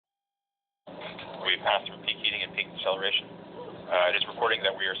we've passed through peak heating and peak deceleration. It is reporting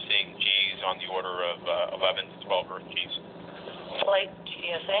that we are seeing Gs on the order of 11 to 12 Earth Gs. Flight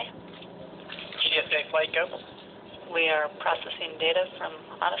GSA. GSA flight go. We are processing data from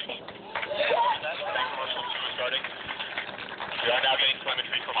Odyssey. Bank Commercial 2 is starting. We are now getting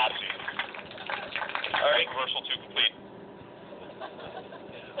telemetry from Odyssey. All right. Reversal 2 complete.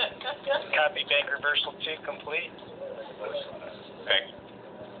 Copy. Bank reversal 2 complete. Thanks.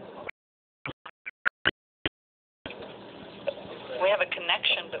 We have a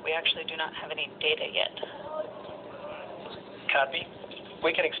connection, but we actually do not have any data yet. Copy.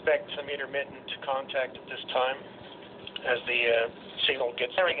 We can expect some intermittent contact at this time as the signal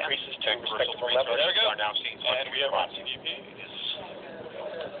gets increases to respectable levels. There we go. We are now seeing and we have RCDP.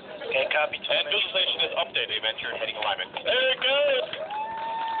 Okay, copy. And visualization is updated. They've entered heading alignment. There it goes.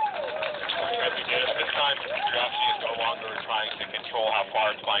 At this time, Curiosity is no longer trying to control how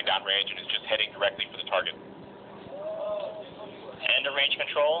far it's flying downrange and is just heading directly for the target. And to range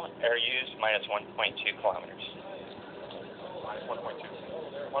control, air use minus 1.2 kilometers. 1.2.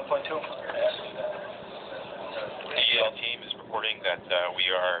 The EL team is reporting that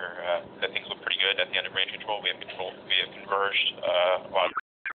that things look pretty good at the end of range control. We have converged on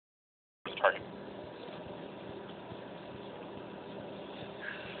the target.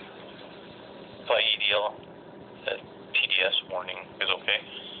 Flight EDL, TDS warning is okay.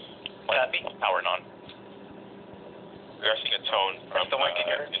 Copy. Power on. We are seeing a tone from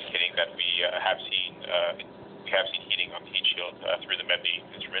indicating that we have seen heating on the heat shield through the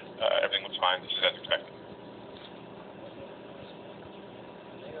MEBD instrument. Everything looks fine. This is as expected.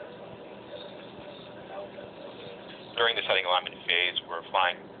 During the setting alignment phase, we're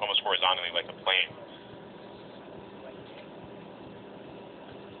flying almost horizontally like a plane.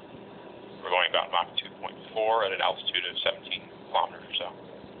 We're going about Mach 2.4 at an altitude of 17 kilometers or so.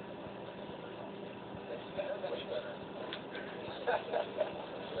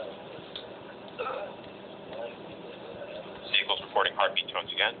 Vehicle's reporting heartbeat tones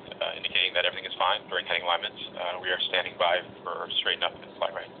again, indicating that everything is fine during heading alignments. We are standing by for straighten up and fly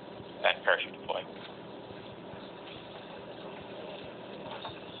right and parachute deploy.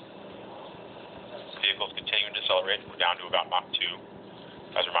 Vehicle's continuing to decelerate. We're down to about Mach 2.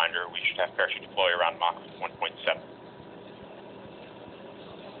 As a reminder, we should have parachute deploy around Mach 1.7.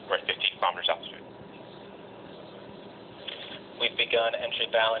 We're at 15 kilometers altitude. We've begun entry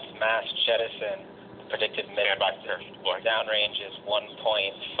balance mass jettison. Predicted Standby for parachute deploy. downrange is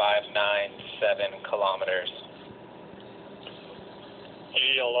 1.597 kilometers.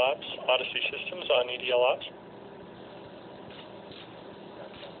 EDL Ops, Odyssey Systems on EDL Ops.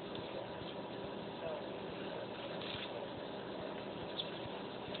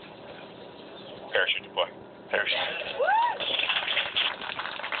 Parachute deploy. Parachute.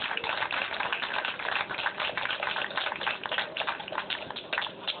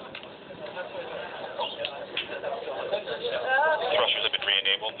 Thrusters have been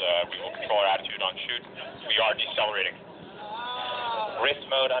re-enabled. We will control our attitude on chute. We are decelerating. Wrist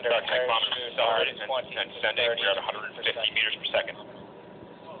mode under About 10 kilometers parachute decelerated are and descending. We are at 150 meters per second.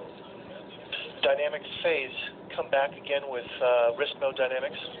 Dynamics phase. Come back again with wrist mode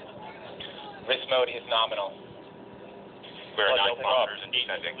dynamics. Wrist mode is nominal. We are 9 kilometers and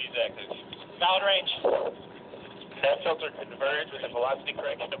descending. Downrange. That filter converged with a velocity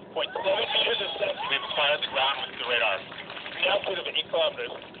correction of 0.7 meters a second. We've planted the ground with the radar. Altitude of 8 kilometers.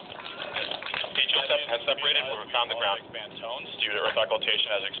 HSF has separated. We've found the ground. Expand tones due to Earth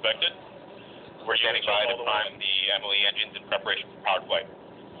occultation as expected. We're standing by to prime the Emily engines in preparation for powered flight.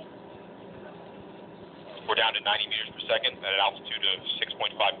 We're down to 90 meters per second at an altitude of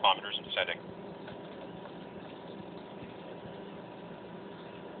 6.5 kilometers and descending.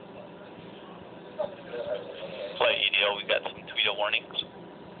 Flight EDL, we got some TWIDA warnings.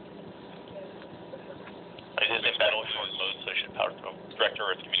 It is in battle mode, so it should power through. Director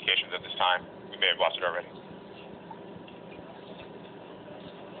Earth Communications at this time. We may have lost it already.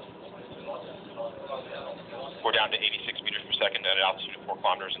 We're down to 86 meters per second at an altitude of 4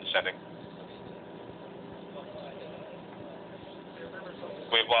 kilometers and descending.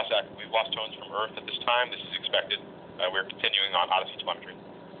 We've lost tones from Earth at this time. This is expected. We're continuing on Odyssey telemetry.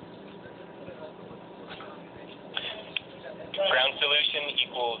 Ground solution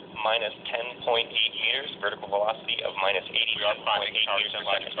equals minus 10.8 meters, vertical velocity of minus 80. We are climbing 8 meters per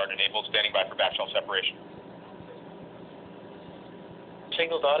second. Start enabled. Standing by for back shell separation.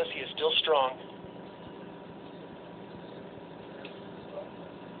 Signal to Odyssey is still strong.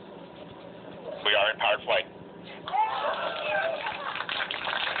 We are in powered flight.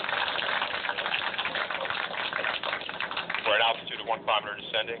 We're at altitude of 1 kilometer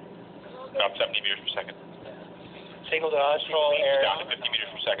descending. about 70 meters per second. Signal to Odyssey. Down to 50 meters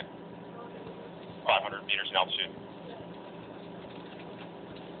per second. 500 meters in altitude.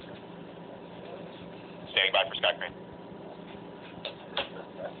 Standing by for sky crane.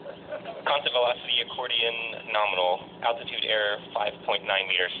 Constant velocity accordion nominal. Altitude error 5.9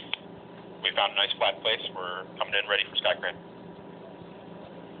 meters. We found a nice flat place. We're coming in ready for sky crane.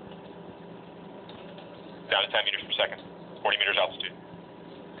 Down to 10 meters per second. 40 meters altitude.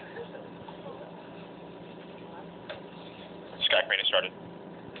 Sky crane has started.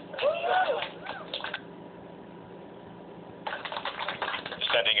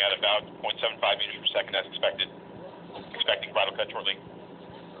 Descending at about 0.75 meters per second as expected. Expecting bridle cut shortly.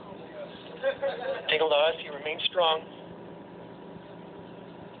 Signal to Odyssey, remain strong.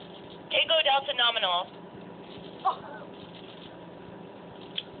 Tango Delta nominal.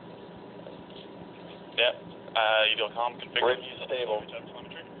 Yep. EVOCOM configured. Review stable.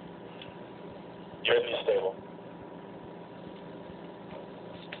 Review stable.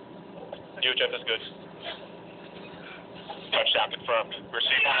 UHF is good. Touchdown confirmed.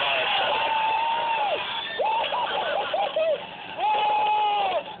 Receiving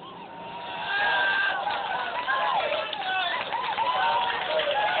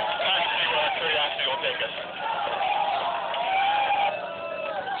Curiosity will take us.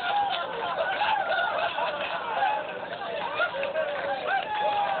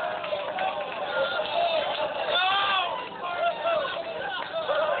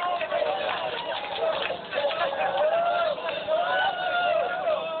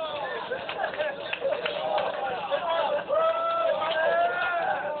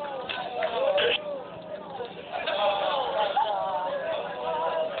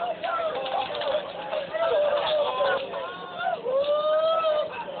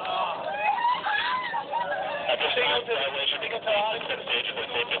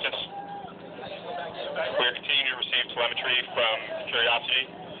 We're continuing to receive telemetry from Curiosity.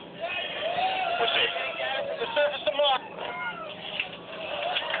 We're safe. The surface of Mars.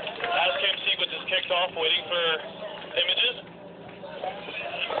 ASCAM sequence is kicked off, waiting for images.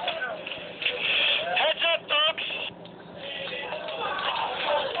 Heads up, folks.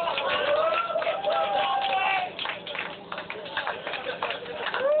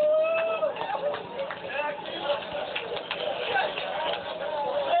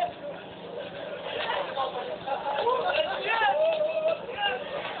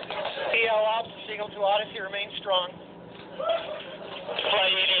 Signal to Odyssey, remain strong.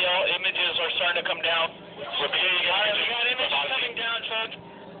 Flight EDL images are starting to come down. Repeating. All right, we got images coming down, folks.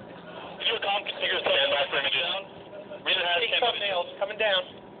 EVOCOM configures Stand by for images. Read it has Big thumbnails coming down.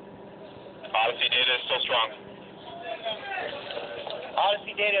 Odyssey data is still strong.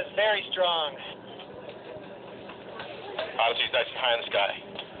 Odyssey data is very strong. Odyssey is nice and high in the sky.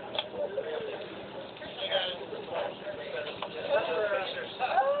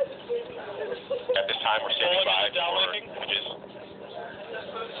 At this time, we're standing by for images.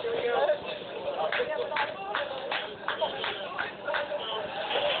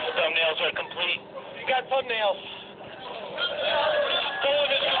 Thumbnails are complete. You got thumbnails. Full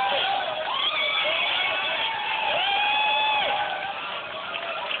image complete.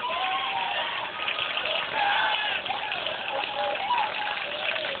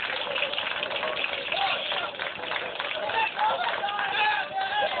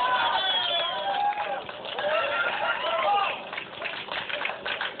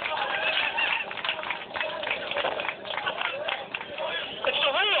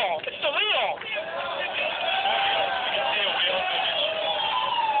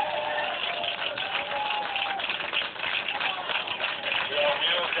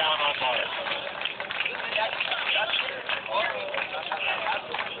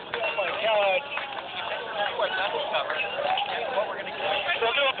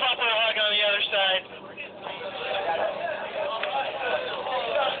 We'll do a proper hug on the other side.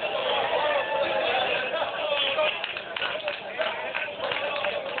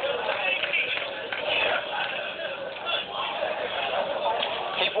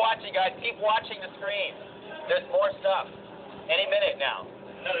 Keep watching, guys. Keep watching the screen. There's more stuff. Any minute now.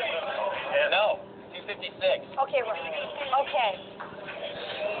 No. 256. Okay, okay.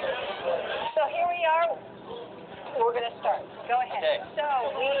 So here we are. We're going to start. Go ahead. Okay. So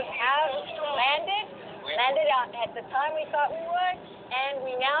we have landed at the time we thought we would, and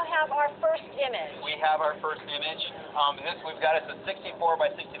we now have our first image. We have our first image. We've got a 64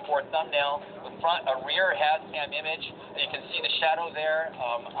 by 64 thumbnail with a rear HAZCAM image. You can see the shadow there.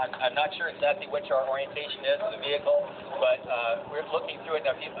 I'm not sure exactly which our orientation is of the vehicle, but we're looking through it.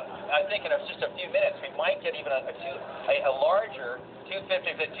 Now, I think in just a few minutes we might get even a larger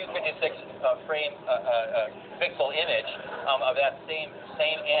 250 to 256 frame pixel image of that same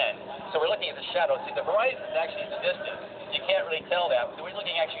end. So we're looking at the shadow. See, the horizon is actually in the distance. You can't really tell that. So we're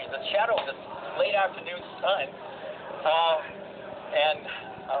looking actually at the shadow of the late afternoon sun.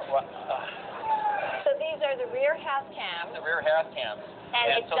 So these are the rear half cams. The rear half cams.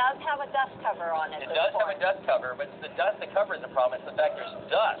 And it does have a dust cover on it. It does have a dust cover, but the dust that covers the problem is the fact there's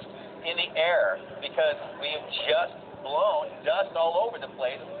dust in the air because we've just blown dust all over the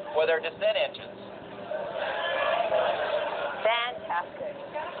place with our descent engines. Fantastic.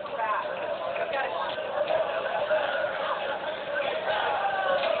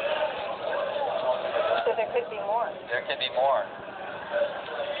 So there could be more. There could be more.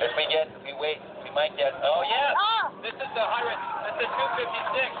 If we wait, we might get, oh yeah! Ah! This is the high res, this is 256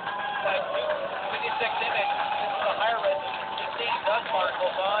 image. This is the higher res. You see dust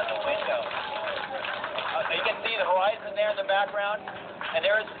particles on the window. You can see the horizon there in the background, and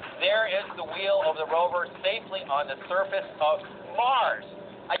there is the wheel of the rover safely on the surface of Mars.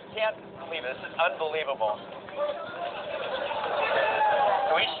 I can't believe it. This is unbelievable.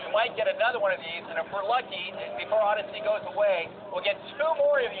 We might get another one of these, and if we're lucky, before Odyssey goes away, we'll get 2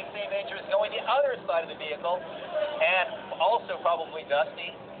 more of these same images going the other side of the vehicle, and also probably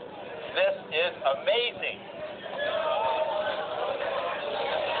dusty. This is amazing.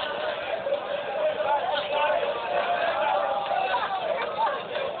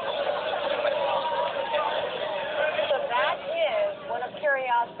 So that is one of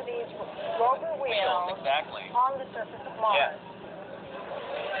Curiosity's rover wheels Exactly. on the surface of Mars. Yes.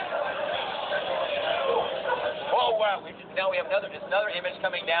 Oh wow! Now we have another image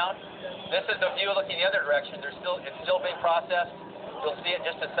coming down. This is the view looking the other direction. It's still being processed. You'll see it in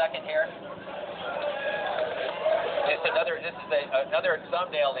just a second here. This is another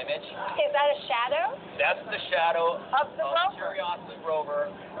thumbnail image. Is that a shadow? That's the shadow Of the rover. Curiosity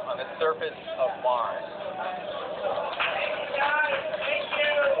rover on the surface of Mars. Thank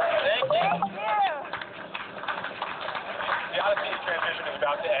you. The Odyssey transition is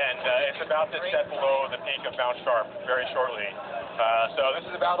about to end. It's about to set below the peak of Mount Sharp very shortly. So this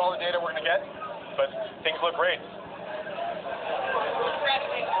is about all the data we're going to get, but things look great.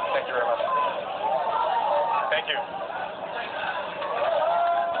 Thank you very much. Thank you.